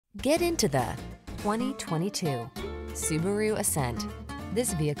Get into the 2022 Subaru Ascent.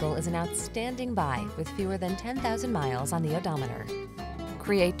 This vehicle is an outstanding buy with fewer than 10,000 miles on the odometer.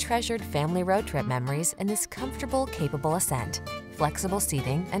 Create treasured family road trip memories in this comfortable, capable Ascent. Flexible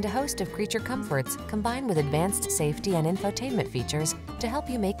seating and a host of creature comforts combine with advanced safety and infotainment features to help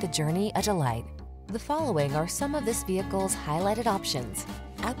you make the journey a delight. The following are some of this vehicle's highlighted options: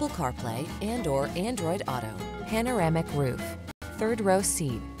 Apple CarPlay and/or Android Auto, panoramic roof, third row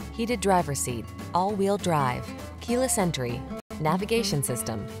seat, heated driver's seat, all-wheel drive, keyless entry, navigation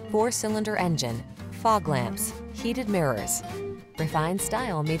system, 4-cylinder engine, fog lamps, heated mirrors. Refined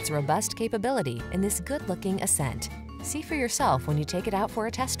style meets robust capability in this good-looking Ascent. See for yourself when you take it out for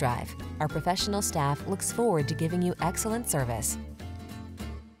a test drive. Our professional staff looks forward to giving you excellent service.